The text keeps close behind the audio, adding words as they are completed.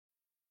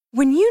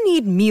When you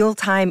need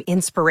mealtime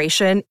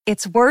inspiration,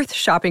 it's worth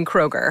shopping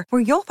Kroger,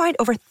 where you'll find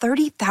over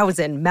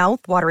 30,000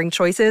 mouth-watering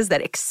choices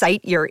that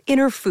excite your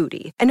inner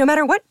foodie. And no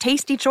matter what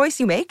tasty choice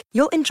you make,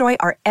 you'll enjoy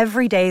our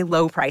everyday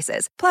low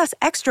prices, plus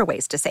extra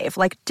ways to save,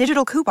 like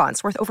digital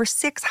coupons worth over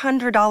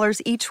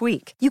 $600 each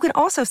week. You can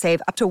also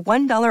save up to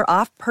 $1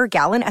 off per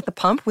gallon at the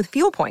pump with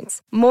fuel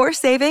points. More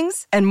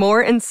savings and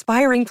more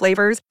inspiring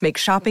flavors make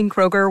shopping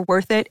Kroger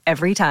worth it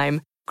every time.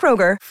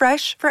 Kroger,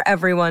 fresh for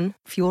everyone.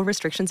 Fuel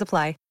restrictions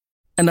apply.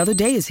 Another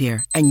day is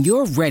here, and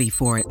you're ready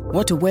for it.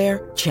 What to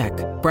wear? Check.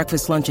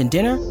 Breakfast, lunch, and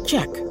dinner?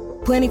 Check.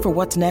 Planning for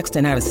what's next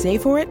and how to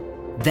save for it?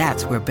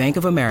 That's where Bank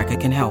of America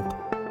can help.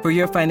 For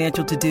your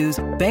financial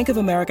to-dos, Bank of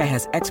America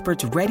has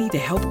experts ready to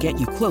help get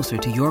you closer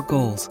to your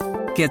goals.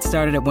 Get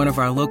started at one of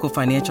our local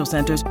financial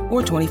centers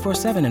or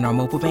 24/7 in our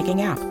mobile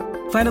banking app.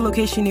 Find a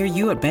location near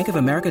you at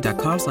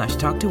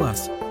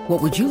bankofamerica.com/talktous.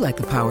 What would you like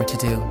the power to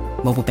do?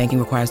 Mobile banking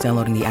requires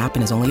downloading the app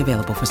and is only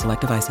available for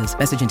select devices.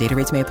 Message and data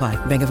rates may apply.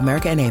 Bank of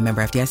America N.A.,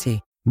 member FDIC.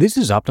 This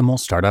is Optimal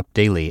Startup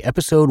Daily,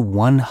 episode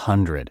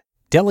 100,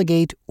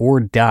 Delegate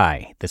or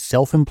Die, The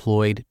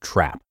Self-Employed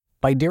Trap,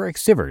 by Derek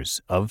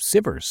Sivers of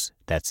Sivers.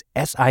 That's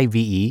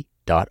SIVE.RS.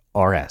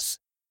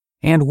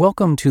 And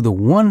welcome to the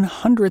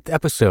 100th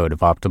episode of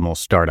Optimal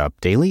Startup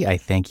Daily. I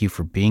thank you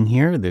for being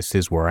here. This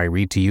is where I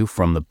read to you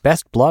from the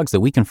best blogs that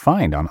we can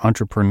find on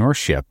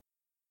entrepreneurship.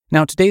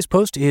 Now, today's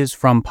post is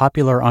from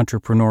popular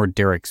entrepreneur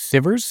Derek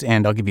Sivers,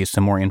 and I'll give you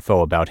some more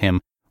info about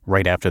him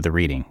right after the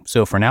reading.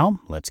 So for now,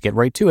 let's get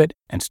right to it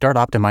and start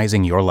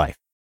optimizing your life.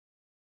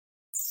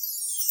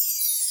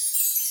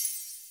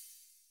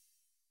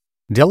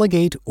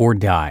 Delegate or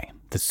Die,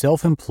 The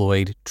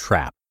Self-Employed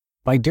Trap,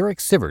 by Derek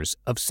Sivers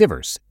of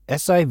Sivers,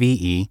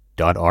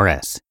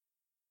 SIVE.RS.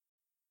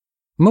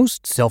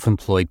 Most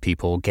self-employed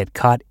people get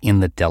caught in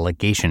the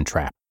delegation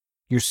trap.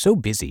 You're so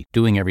busy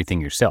doing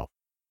everything yourself.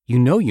 You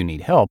know you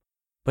need help,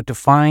 but to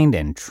find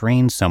and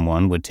train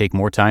someone would take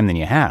more time than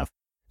you have,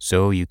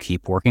 so you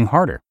keep working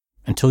harder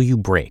until you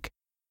break.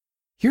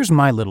 Here's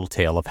my little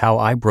tale of how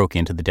I broke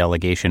into the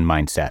delegation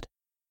mindset.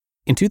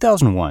 In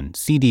 2001,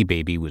 CD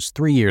Baby was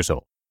 3 years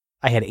old.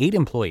 I had 8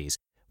 employees,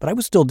 but I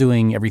was still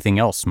doing everything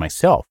else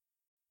myself.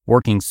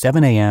 Working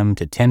 7 a.m.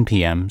 to 10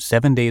 p.m.,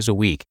 7 days a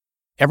week,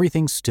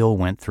 everything still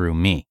went through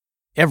me.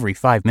 Every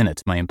 5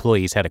 minutes, my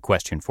employees had a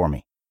question for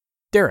me.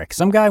 Derek,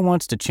 some guy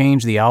wants to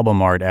change the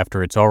album art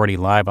after it's already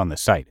live on the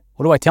site.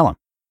 What do I tell him?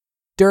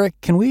 Derek,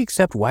 can we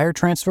accept wire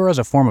transfer as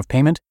a form of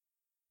payment?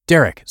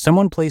 Derek,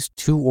 someone placed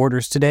 2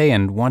 orders today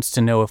and wants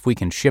to know if we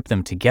can ship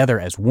them together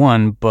as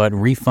one, but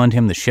refund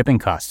him the shipping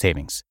cost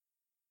savings.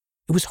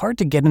 It was hard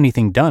to get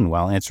anything done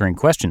while answering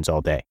questions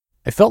all day.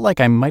 I felt like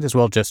I might as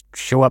well just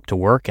show up to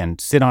work and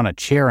sit on a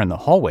chair in the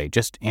hallway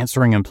just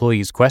answering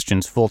employees'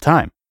 questions full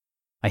time.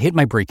 I hit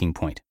my breaking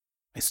point.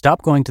 I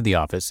stopped going to the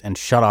office and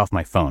shut off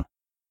my phone.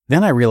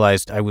 Then I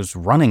realized I was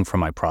running from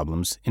my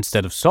problems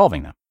instead of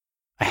solving them.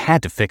 I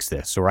had to fix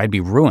this or I'd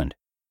be ruined.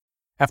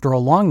 After a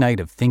long night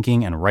of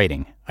thinking and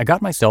writing, I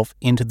got myself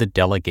into the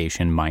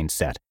delegation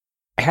mindset.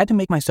 I had to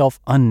make myself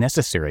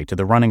unnecessary to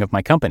the running of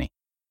my company.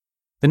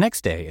 The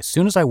next day, as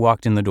soon as I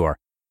walked in the door,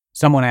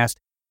 someone asked,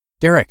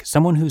 Derek,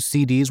 someone whose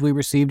CDs we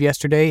received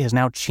yesterday has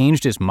now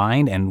changed his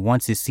mind and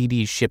wants his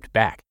CDs shipped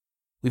back.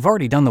 We've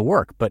already done the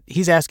work, but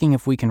he's asking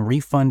if we can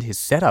refund his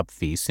setup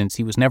fee since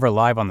he was never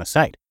live on the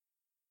site.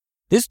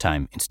 This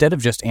time, instead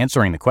of just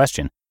answering the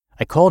question,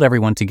 I called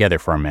everyone together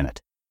for a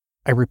minute.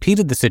 I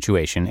repeated the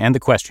situation and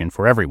the question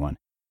for everyone.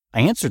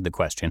 I answered the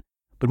question,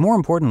 but more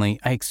importantly,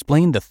 I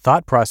explained the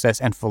thought process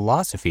and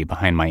philosophy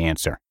behind my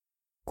answer.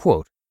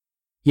 Quote,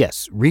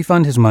 yes,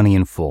 refund his money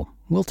in full.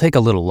 We'll take a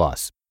little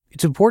loss.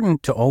 It's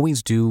important to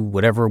always do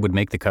whatever would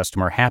make the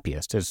customer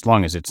happiest, as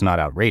long as it's not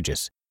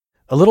outrageous.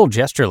 A little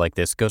gesture like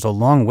this goes a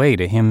long way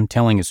to him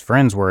telling his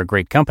friends we're a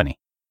great company.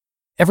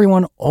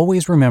 Everyone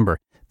always remember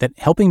that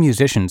helping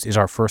musicians is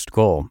our first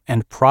goal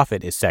and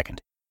profit is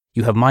second.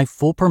 You have my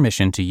full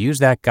permission to use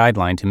that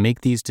guideline to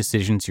make these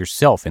decisions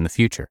yourself in the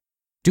future.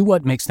 Do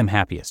what makes them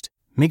happiest.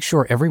 Make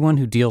sure everyone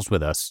who deals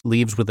with us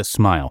leaves with a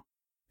smile.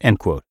 End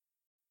quote.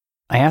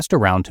 I asked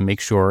around to make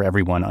sure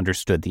everyone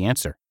understood the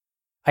answer.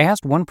 I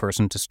asked one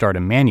person to start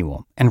a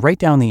manual and write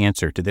down the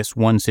answer to this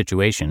one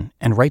situation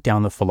and write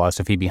down the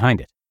philosophy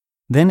behind it.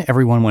 Then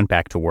everyone went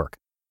back to work.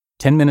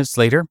 10 minutes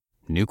later,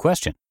 new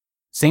question.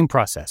 Same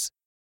process.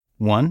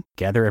 1.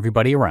 Gather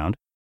everybody around.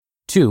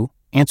 2.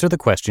 Answer the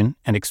question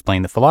and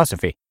explain the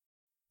philosophy.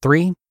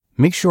 3.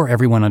 Make sure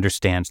everyone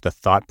understands the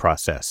thought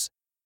process.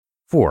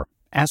 4.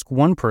 Ask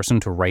one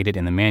person to write it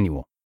in the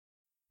manual.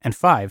 And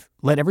 5.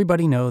 Let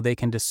everybody know they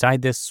can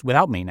decide this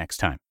without me next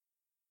time.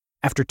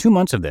 After 2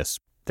 months of this,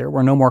 there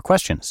were no more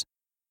questions.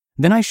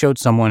 Then I showed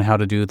someone how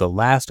to do the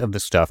last of the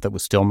stuff that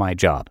was still my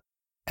job.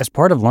 As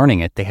part of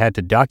learning it, they had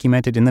to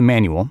document it in the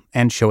manual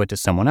and show it to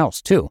someone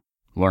else too.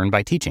 Learn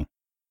by teaching.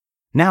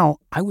 Now,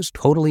 I was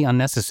totally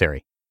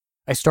unnecessary.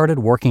 I started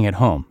working at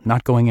home,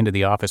 not going into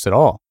the office at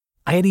all.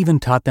 I had even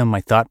taught them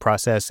my thought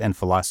process and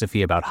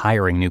philosophy about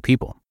hiring new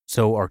people.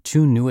 So our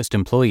 2 newest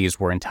employees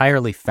were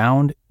entirely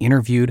found,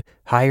 interviewed,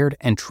 hired,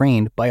 and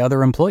trained by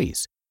other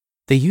employees.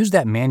 They used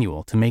that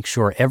manual to make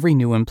sure every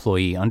new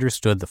employee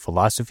understood the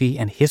philosophy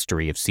and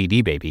history of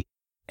CD Baby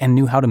and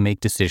knew how to make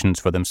decisions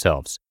for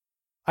themselves.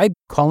 I'd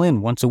call in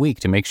once a week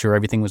to make sure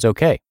everything was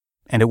okay,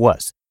 and it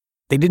was.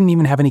 They didn't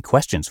even have any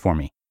questions for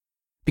me.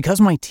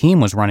 Because my team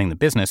was running the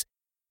business,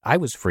 I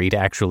was free to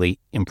actually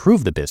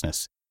improve the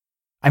business.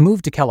 I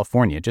moved to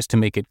California just to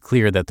make it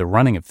clear that the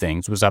running of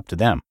things was up to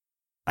them.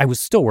 I was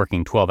still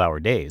working 12-hour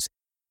days,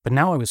 but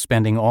now I was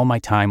spending all my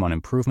time on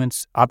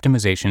improvements,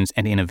 optimizations,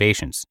 and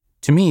innovations.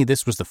 To me,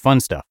 this was the fun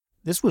stuff.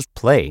 This was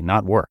play,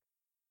 not work.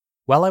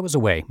 While I was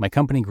away, my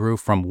company grew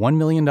from $1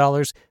 million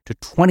to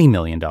 $20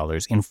 million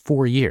in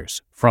 4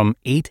 years, from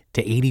 8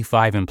 to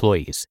 85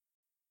 employees.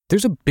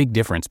 There's a big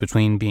difference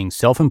between being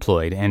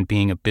self-employed and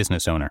being a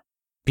business owner.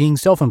 Being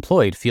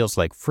self-employed feels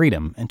like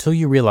freedom until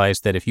you realize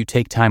that if you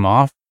take time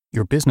off,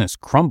 your business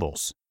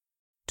crumbles.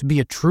 To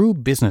be a true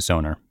business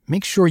owner,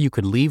 make sure you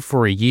could leave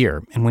for a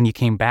year, and when you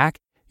came back,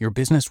 your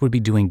business would be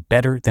doing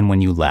better than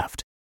when you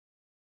left.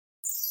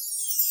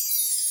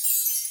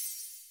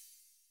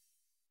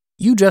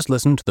 You just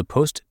listened to the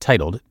post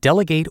titled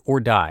Delegate or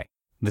Die,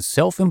 The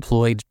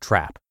Self-Employed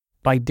Trap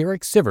by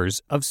Derek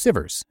Sivers of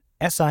Sivers,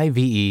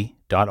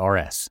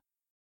 SIVE.RS.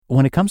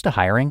 When it comes to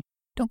hiring,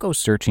 don't go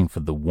searching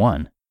for the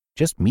one.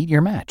 Just meet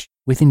your match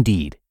with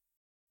Indeed.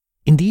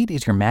 Indeed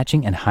is your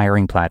matching and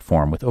hiring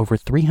platform with over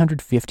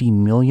 350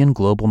 million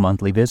global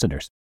monthly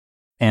visitors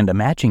and a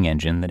matching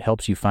engine that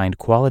helps you find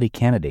quality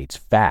candidates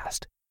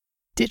fast.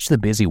 Ditch the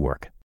busy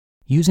work.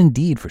 Use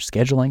Indeed for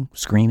scheduling,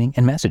 screening,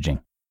 and messaging.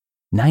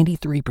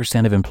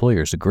 93% of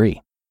employers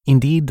agree.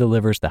 Indeed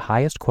delivers the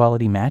highest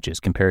quality matches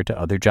compared to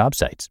other job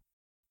sites.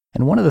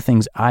 And one of the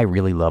things I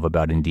really love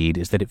about Indeed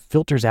is that it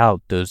filters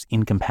out those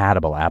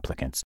incompatible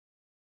applicants.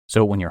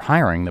 So when you're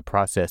hiring, the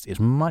process is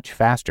much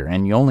faster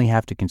and you only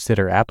have to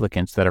consider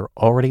applicants that are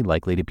already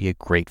likely to be a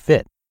great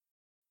fit.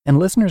 And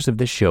listeners of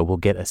this show will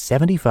get a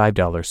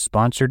 $75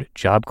 sponsored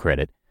job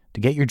credit to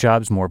get your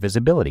jobs more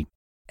visibility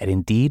at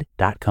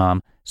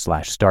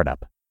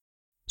Indeed.com/startup.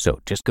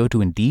 So just go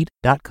to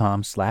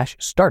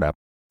Indeed.com/startup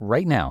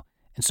right now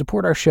and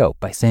support our show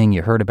by saying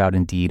you heard about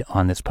Indeed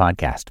on this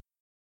podcast.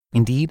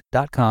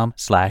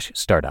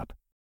 Indeed.com/startup.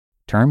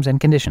 Terms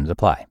and conditions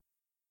apply.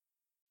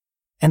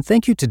 And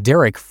thank you to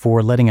Derek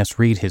for letting us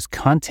read his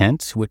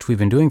content, which we've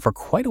been doing for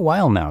quite a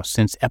while now,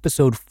 since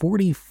episode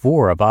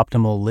 44 of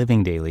Optimal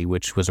Living Daily,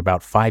 which was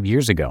about 5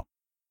 years ago.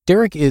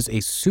 Derek is a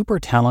super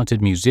talented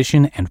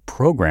musician and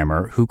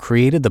programmer who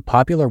created the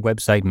popular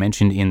website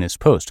mentioned in this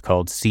post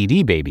called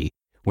CD Baby,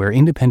 where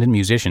independent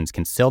musicians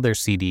can sell their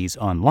CDs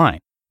online.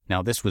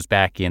 Now, this was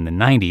back in the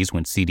 90s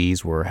when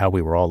CDs were how we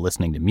were all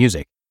listening to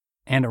music.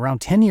 And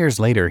around 10 years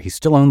later, he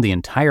still owned the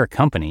entire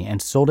company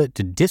and sold it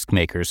to disc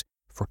makers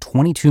for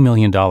 $22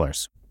 million,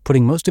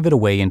 putting most of it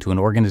away into an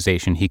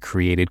organization he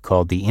created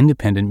called the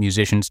Independent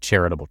Musicians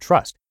Charitable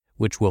Trust,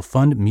 which will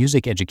fund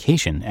music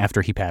education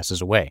after he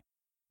passes away.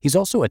 He's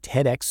also a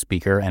TEDx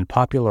speaker and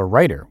popular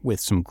writer with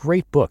some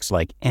great books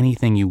like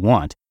Anything You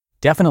Want.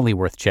 Definitely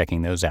worth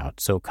checking those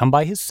out. So come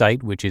by his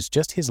site, which is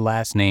just his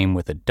last name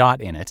with a dot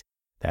in it.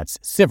 That's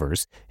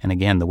Sivers. And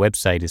again, the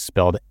website is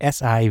spelled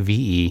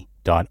SIVE.RS.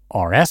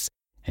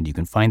 And you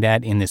can find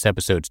that in this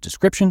episode's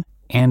description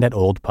and at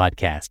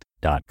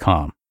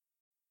oldpodcast.com.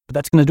 But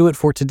that's going to do it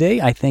for today.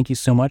 I thank you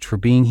so much for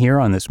being here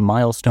on this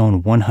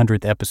milestone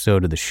 100th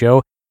episode of the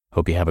show.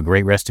 Hope you have a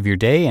great rest of your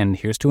day, and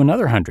here's to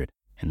another 100.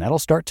 And that'll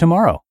start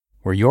tomorrow,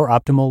 where your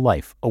optimal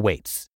life awaits.